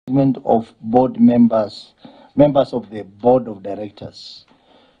of board members of the board of directors.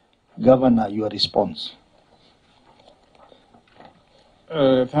 Governor, your response.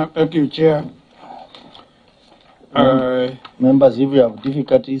 Thank you, Chair. Members, if you have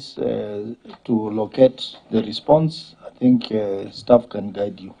difficulties to locate the response, I think staff can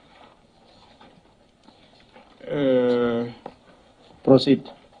guide you. Proceed.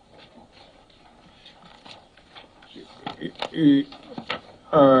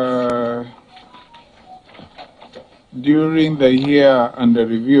 During the year under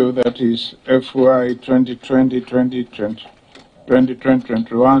review, that is FY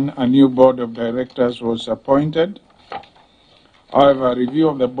 2020-2021, a new board of directors was appointed. However, a review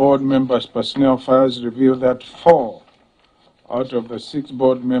of the board members' personnel files revealed that 4 out of the 6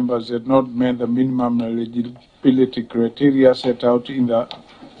 board members had not met the minimum eligibility criteria set out in the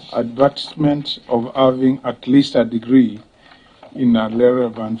advertisement of having at least a degree in a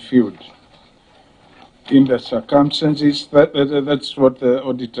relevant field. In the circumstances, that's what the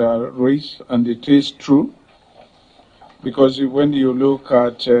auditor raised, and it is true, because when you look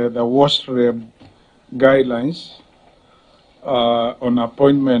at the WASREB guidelines on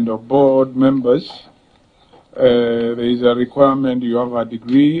appointment of board members, there is a requirement you have a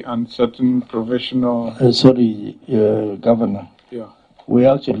degree and certain professional... Sorry, Governor. Yeah. We're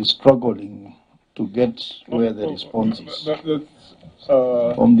actually struggling to get where the response is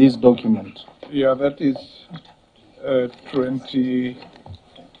from this document. Yeah, that is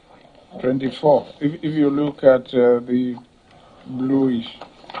 2024. If you look at the bluish,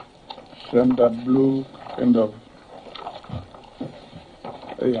 standard blue kind of,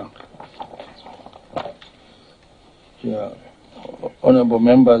 yeah. Yeah, honorable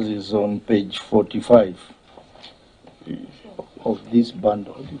members, is on page 45 of this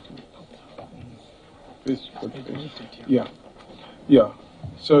bundle. Yeah, yeah.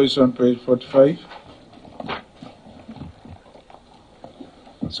 So it's on page 45.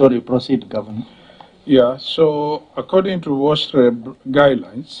 Sorry, proceed, Governor. Yeah, so according to WASREB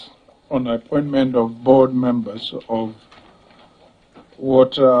guidelines on appointment of board members of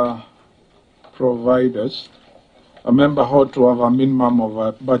water providers, a member ought to have a minimum of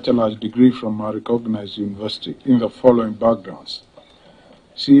a bachelor's degree from a recognized university in the following backgrounds: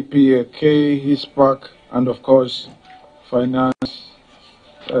 CPA, HISPAC, and of course, finance,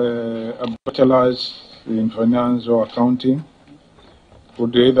 a bachelor's in finance or accounting.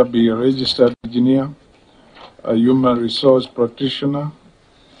 Would either be a registered engineer, a human resource practitioner,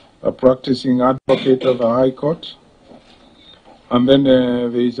 a practicing advocate of the High Court, and then there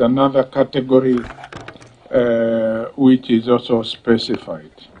is another category which is also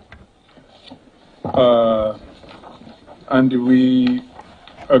specified. And we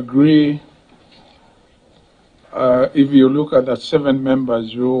agree, if you look at the 7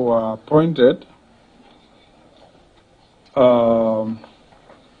 members who were appointed,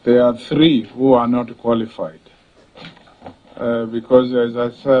 there are 3 who are not qualified. Because, as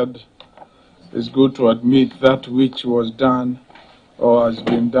I said, it's good to admit that which was done or has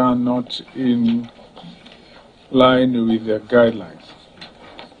been done not in line with the guidelines.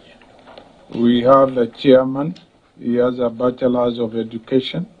 We have the chairman. He has a bachelor's of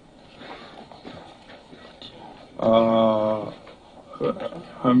education.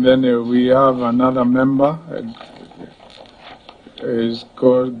 And then we have another member. Is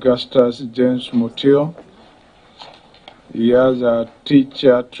called Gustus James Mutio. He has a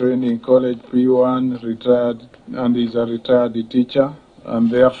teacher training college P1, retired, and is a retired teacher,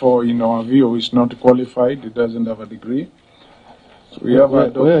 and therefore, in our view, is not qualified. He doesn't have a degree. We have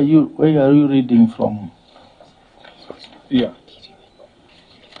where are you reading from? Yeah.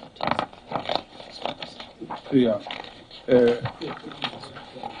 Yeah.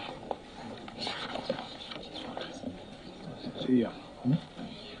 Yeah.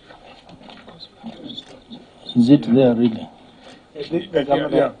 Is it there really? The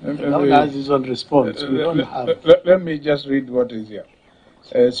governor has his own response. We don't have. Let me just read what is here.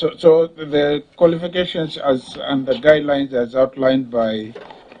 So the qualifications and the guidelines as outlined by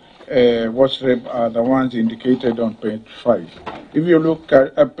WASREB are the ones indicated on page 5. If you look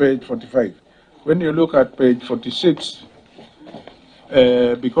at page 45, when you look at page 46,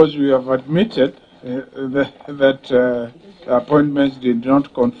 because we have admitted that appointments did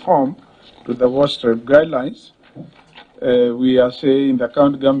not conform to the WASREB guidelines, we are saying the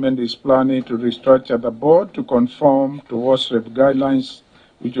county government is planning to restructure the board to conform to WASREB guidelines,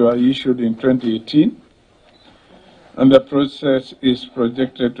 which were issued in 2018, and the process is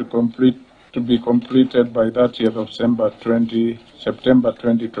projected to be completed by 30th of September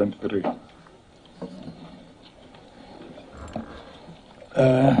 2023.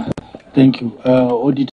 Thank you. Auditor.